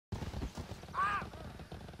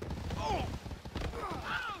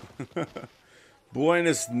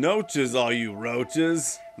Buenos noches, all you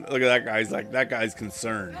roaches. Look at that guy. He's like, that guy's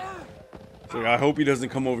concerned. He's like, I hope he doesn't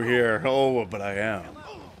come over here. Oh, but I am.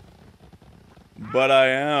 But I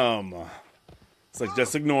am. It's like,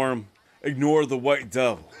 just ignore him. Ignore the white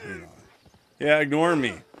devil. You know. Yeah, ignore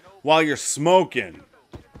me. While you're smoking.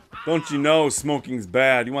 Don't you know smoking's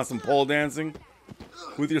bad? You want some pole dancing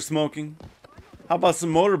with your smoking? How about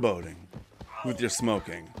some motorboating with your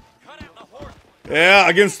smoking? Yeah,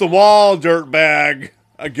 against the wall, dirtbag.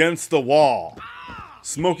 Against the wall.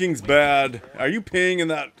 Smoking's bad. Are you peeing in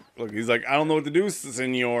that? Look, he's like, I don't know what to do,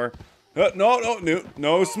 senor.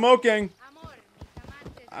 No smoking.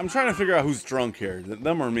 I'm trying to figure out who's drunk here,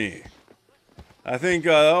 them or me. I think,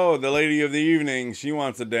 oh, the lady of the evening, she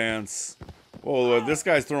wants to dance. Whoa, this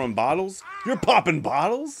guy's throwing bottles? You're popping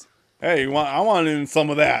bottles? Hey, I want in some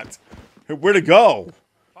of that. Where'd it go?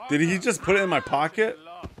 Did he just put it in my pocket?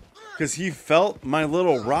 Because he felt my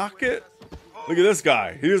little rocket? Look at this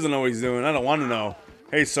guy. He doesn't know what he's doing. I don't want to know.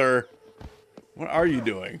 Hey, sir. What are you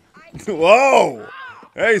doing? Whoa!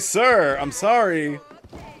 Hey, sir. I'm sorry.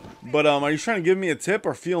 But are you trying to give me a tip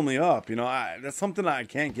or feel me up? You know, that's something I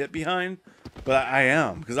can't get behind. But I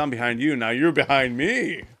am. Because I'm behind you. Now you're behind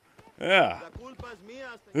me. Yeah.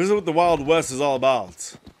 This is what the Wild West is all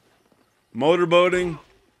about. Motorboating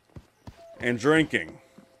and drinking.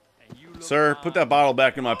 Sir, put that bottle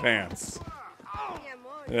back in my pants.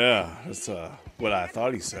 Yeah, that's what I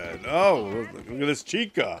thought he said. Oh, look at this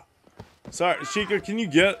Chica. Sorry, Chica, can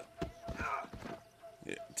you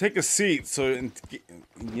take a seat so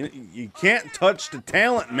you can't touch the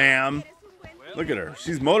talent, ma'am. Look at her.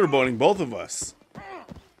 She's motorboating both of us.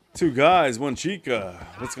 Two guys, one Chica.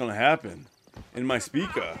 What's gonna happen in my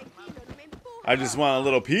speaker? I just want a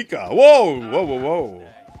little pica. Whoa.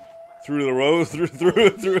 Through the road,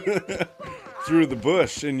 through the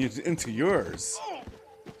bush and into yours.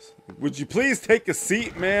 Would you please take a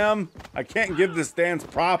seat, ma'am? I can't give this dance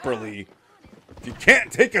properly. If you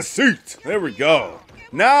can't take a seat, there we go.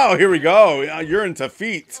 Now, here we go. You're into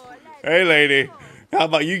feet. Hey, lady, how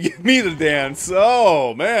about you give me the dance?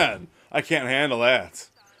 Oh, man, I can't handle that.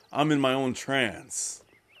 I'm in my own trance.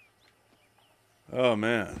 Oh,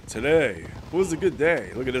 man, today was a good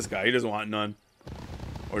day. Look at this guy. He doesn't want none.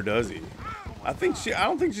 Or does he? I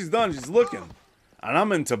don't think she's done. She's looking. And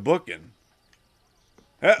I'm into booking.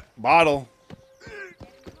 Bottle.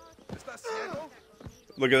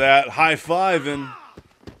 Look at that. High-fiving.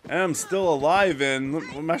 And I'm still alive in.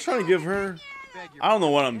 Am I trying to give her? I don't know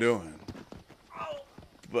what I'm doing.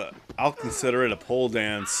 But I'll consider it a pole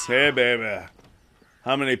dance. Hey, baby.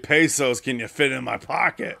 How many pesos can you fit in my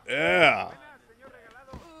pocket? Yeah.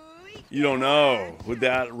 You don't know. With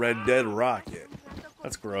that Red Dead rocket.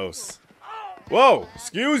 That's gross. Whoa,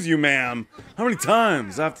 excuse you, ma'am. How many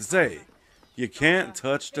times I have to say, you can't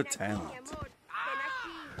touch the talent.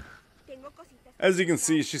 As you can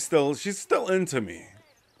see, she's still into me.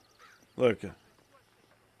 Look,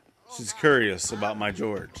 she's curious about my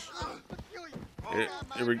George.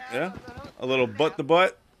 Yeah, a little butt to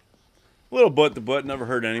butt. A little butt to butt, never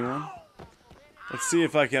hurt anyone. Let's see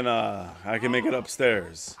if I can make it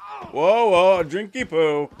upstairs. Whoa, drinky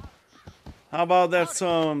poo. How about that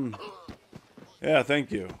some... Yeah,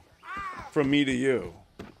 thank you. From me to you.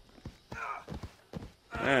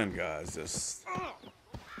 Man, guys, just...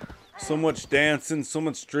 So much dancing, so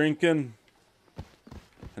much drinking.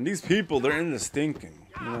 And these people, they're into stinking.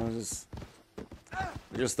 You know,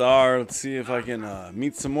 just are. Let's see if I can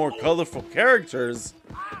meet some more colorful characters.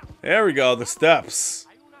 There we go, the steps.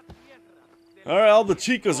 Alright, all the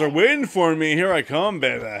chicas are waiting for me. Here I come,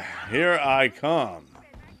 baby. Here I come.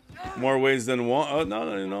 More ways than one. Oh,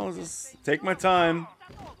 no. Just take my time.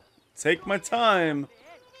 Take my time.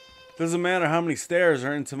 Doesn't matter how many stairs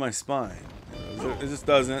are into my spine. It just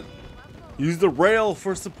doesn't. Use the rail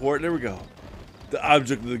for support. There we go. The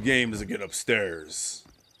object of the game is to get upstairs.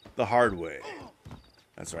 The hard way.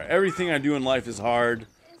 That's right. Everything I do in life is hard.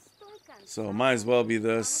 So might as well be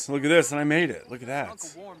this. Look at this, and I made it. Look at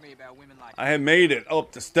that. I have made it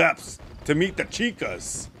up the steps to meet the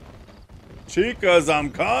chicas. Chicas, I'm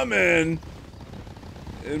coming!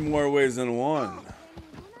 In more ways than one.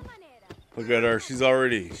 Look at her. She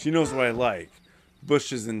knows what I like.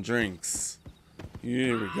 Bushes and drinks.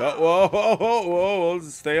 Here we go. Whoa.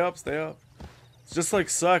 Stay up. It's just like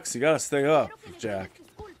sex. You gotta stay up, Jack.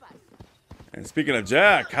 And speaking of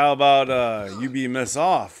Jack, how about you be Miss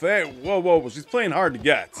Off? Hey, whoa. She's playing hard to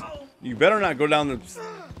get. You better not go down them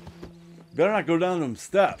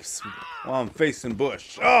steps while I'm facing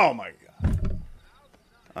Bush. Oh my god.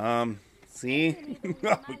 See?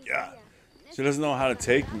 Oh my god. She doesn't know how to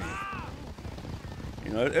take me. You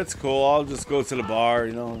You know, it's cool. I'll just go to the bar,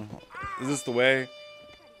 you know. Is this the way?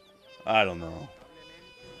 I don't know.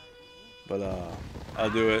 But, I'll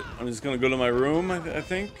do it. I'm just gonna go to my room, I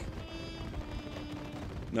think.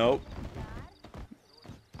 Nope.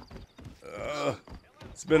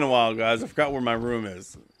 It's been a while, guys. I forgot where my room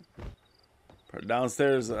is.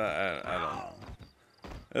 Downstairs? I don't know.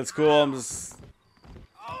 It's cool. I'm just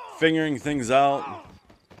figuring things out.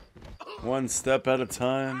 One step at a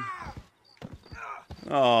time.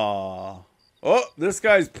 Aww. Oh, this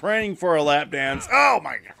guy's praying for a lap dance. Oh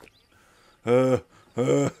my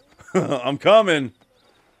god. I'm coming.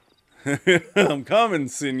 I'm coming,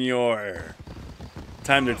 senor.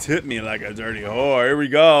 Time to tip me like a dirty whore. Here we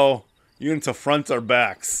go. You into fronts or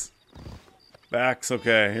backs? Backs,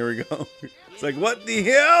 okay, here we go. It's like, what the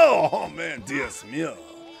hell? Oh man, Dios mío.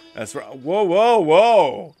 That's right. Whoa, whoa,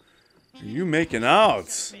 whoa. Are you making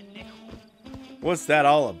out? What's that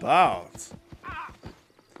all about?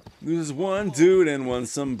 There's one dude and one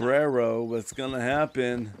sombrero. What's gonna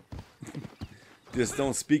happen? Just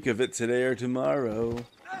don't speak of it today or tomorrow.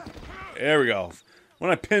 There we go.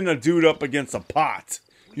 When I pin a dude up against a pot,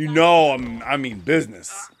 you know I mean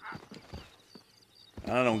business.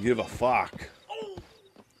 I don't give a fuck.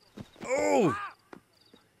 Oh!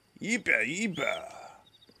 Yeepa, yeepa.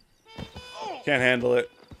 Can't handle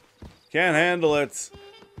it. Can't handle it.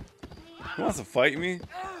 Who wants to fight me?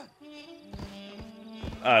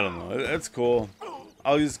 I don't know. It's cool.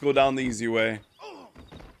 I'll just go down the easy way.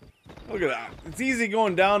 Look at that. It's easy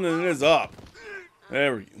going down than it is up.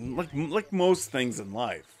 There we go. Like most things in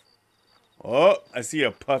life. Oh, I see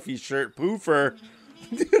a puffy shirt poofer.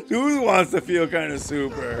 Who wants to feel kind of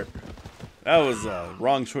super? That was a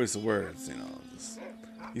wrong choice of words, you know.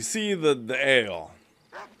 You see the ale.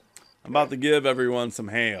 I'm about to give everyone some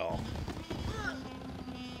hail.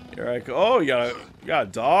 Here I go. Oh, you got a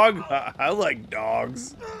dog? I like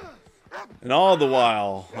dogs. And all the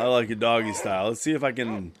while, I like a doggy style. Let's see if I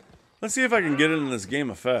can get into this game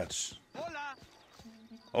of fetch.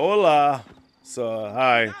 Hola. So,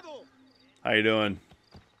 hi. How you doing?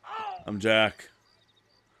 I'm Jack.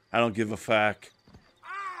 I don't give a fuck.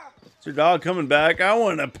 Is your dog coming back? I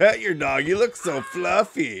want to pet your dog. You look so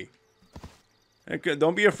fluffy. Okay,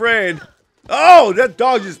 don't be afraid. Oh, that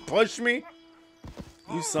dog just pushed me.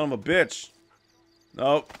 You son of a bitch.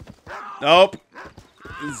 Nope. Nope.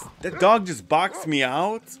 That dog just boxed me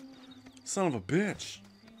out? Son of a bitch.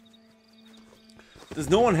 Does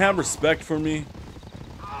no one have respect for me?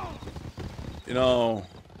 You know,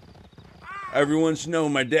 everyone should know who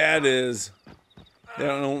my dad is. They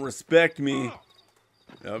don't respect me.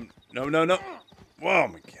 No. Whoa,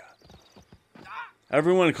 my God.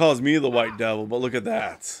 Everyone calls me the white devil, but look at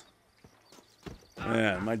that.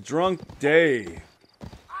 Man, my drunk day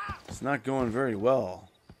is not going very well.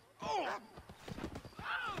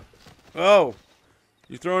 Oh,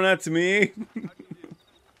 you throwing that to me?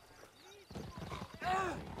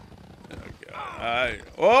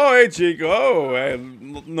 Oh, hey, Chico. Oh, hey,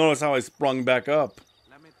 notice how I sprung back up.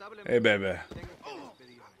 Hey, baby.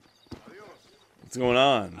 What's going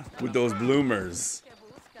on with those bloomers?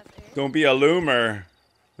 Don't be a loomer.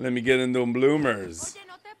 Let me get into them bloomers.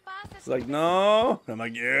 It's like, no. I'm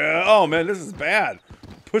like, yeah. Oh, man, this is bad.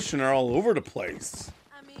 Pushing her all over the place.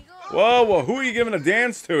 Whoa, who are you giving a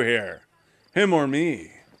dance to here? Him or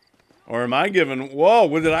me? Or am I giving... Whoa,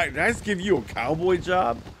 did I just give you a cowboy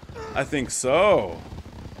job? I think so.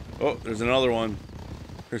 Oh, there's another one.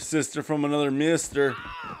 Her sister from another mister.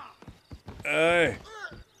 Hey.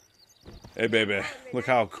 Hey, baby. Look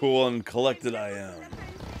how cool and collected I am.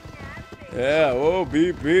 Yeah, whoa,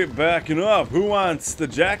 beep, beep, backing up. Who wants the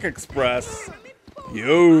Jack Express?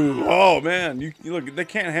 Yo. Oh, man. You look, they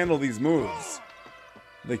can't handle these moves.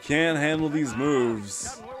 They can't handle these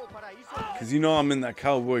moves. Because you know I'm in that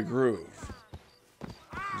cowboy groove.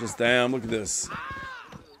 Just damn, look at this.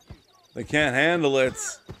 They can't handle it.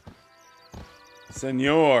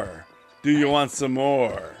 Senor, do you want some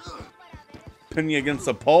more? Pin you against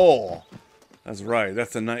a pole. That's right,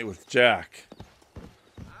 that's a night with Jack.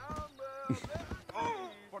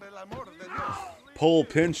 Pole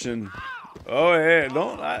pinching. Oh, hey,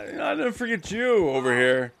 I didn't forget you over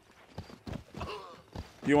here.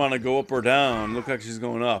 You want to go up or down? Look like she's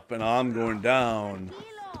going up, and I'm going down.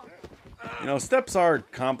 You know, steps are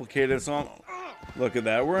complicated, so look at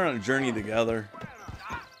that. We're on a journey together.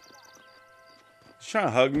 She's trying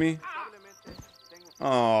to hug me.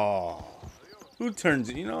 Oh, who turns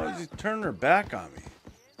it? You know, she turned her back on me.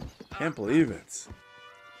 Can't believe it.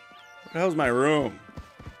 Where the hell's my room?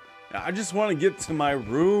 I just want to get to my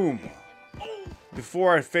room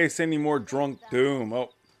before I face any more drunk doom.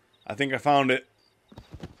 Oh, I think I found it.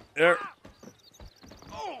 There.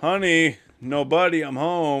 Honey, nobody, I'm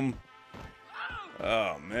home.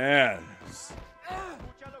 Oh, man.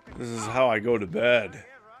 This is how I go to bed.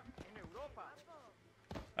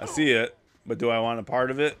 I see it, but do I want a part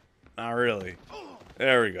of it? Not really.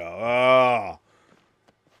 There we go. Oh.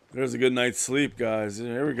 There's a good night's sleep, guys.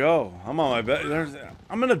 Here we go. I'm on my bed.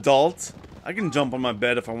 I'm an adult. I can jump on my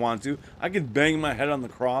bed if I want to. I can bang my head on the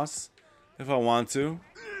cross if I want to.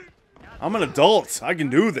 I'm an adult. I can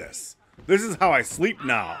do this. This is how I sleep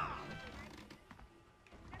now.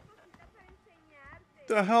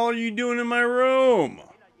 The hell are you doing in my room?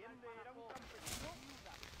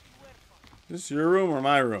 Is this your room or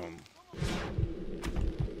my room?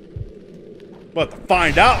 But to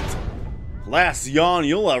find out. Last yawn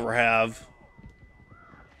you'll ever have.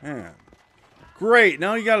 Man. Great.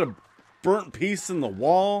 Now you got a burnt piece in the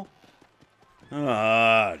wall.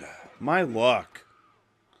 God. My luck.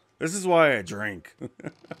 This is why I drink.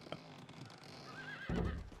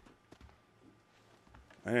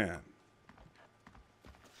 Man.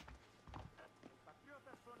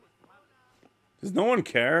 Does no one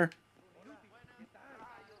care?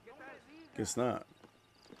 Guess not.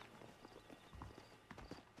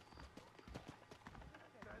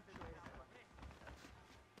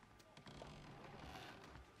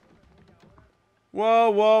 Whoa,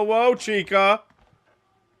 whoa, whoa, chica.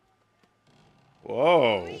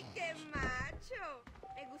 Whoa.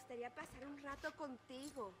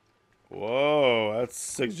 Whoa, that's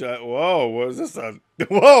suggest. Whoa, what is this?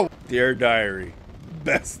 Whoa, Dear Diary,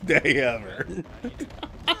 best day ever.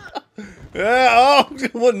 Yeah. Oh,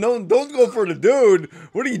 well, no, don't go for the dude.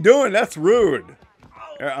 What are you doing? That's rude.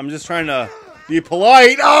 I'm just trying to be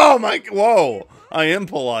polite. Oh my. Whoa, I am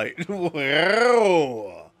polite.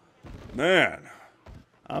 Whoa, man.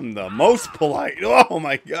 I'm the most polite. Oh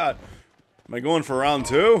my god. Am I going for round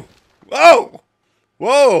two? Whoa!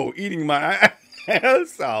 Whoa! Eating my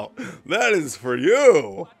ass out. That is for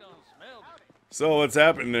you. So what's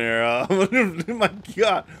happening there? Oh my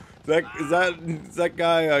god. Is that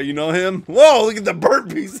guy, you know him? Whoa, look at the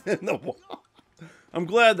burnt piece in the wall. I'm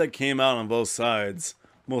glad that came out on both sides.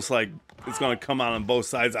 Most like it's gonna come out on both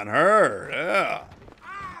sides on her. Yeah.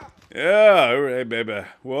 Yeah, hey baby.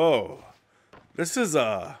 Whoa. This is,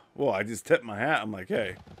 whoa, I just tipped my hat. I'm like,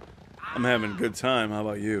 hey, I'm having a good time. How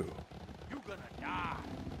about you?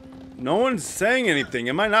 No one's saying anything.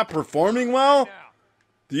 Am I not performing well?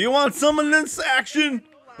 Do you want some of this action?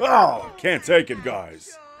 Oh, can't take it,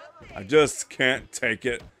 guys. I just can't take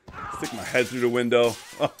it. Stick my head through the window.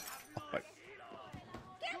 Oh,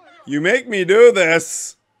 you make me do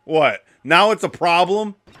this. What? Now it's a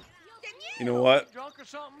problem? You know what?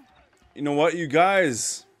 You know what, you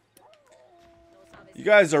guys? You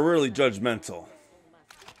guys are really judgmental.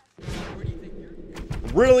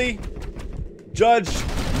 Really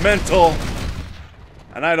judgmental.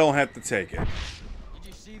 And I don't have to take it. Did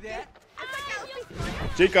you see that?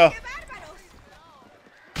 Chica.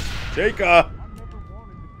 Chica.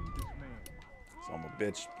 Son of a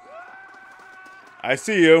bitch. I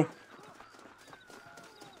see you.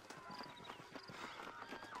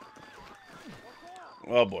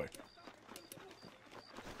 Oh boy.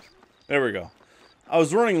 There we go. I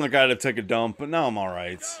was running like I had to take a dump, but now I'm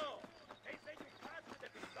alright.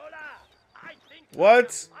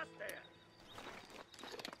 What?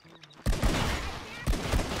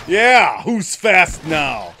 Yeah, who's fast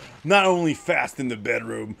now? Not only fast in the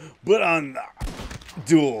bedroom, but on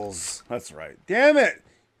duels. That's right. Damn it!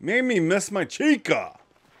 Made me miss my chica.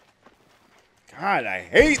 God, I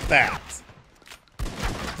hate that.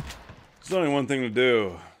 There's only one thing to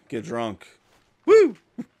do. Get drunk. Woo!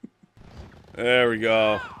 There we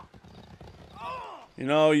go. You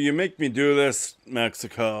know, you make me do this,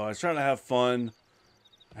 Mexico. I was trying to have fun.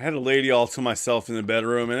 I had a lady all to myself in the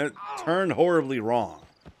bedroom, and it turned horribly wrong.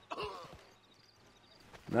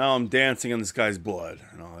 Now I'm dancing in this guy's blood.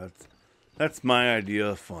 You know, that's my idea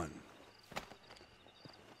of fun.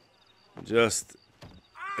 It just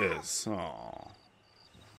is. Aww.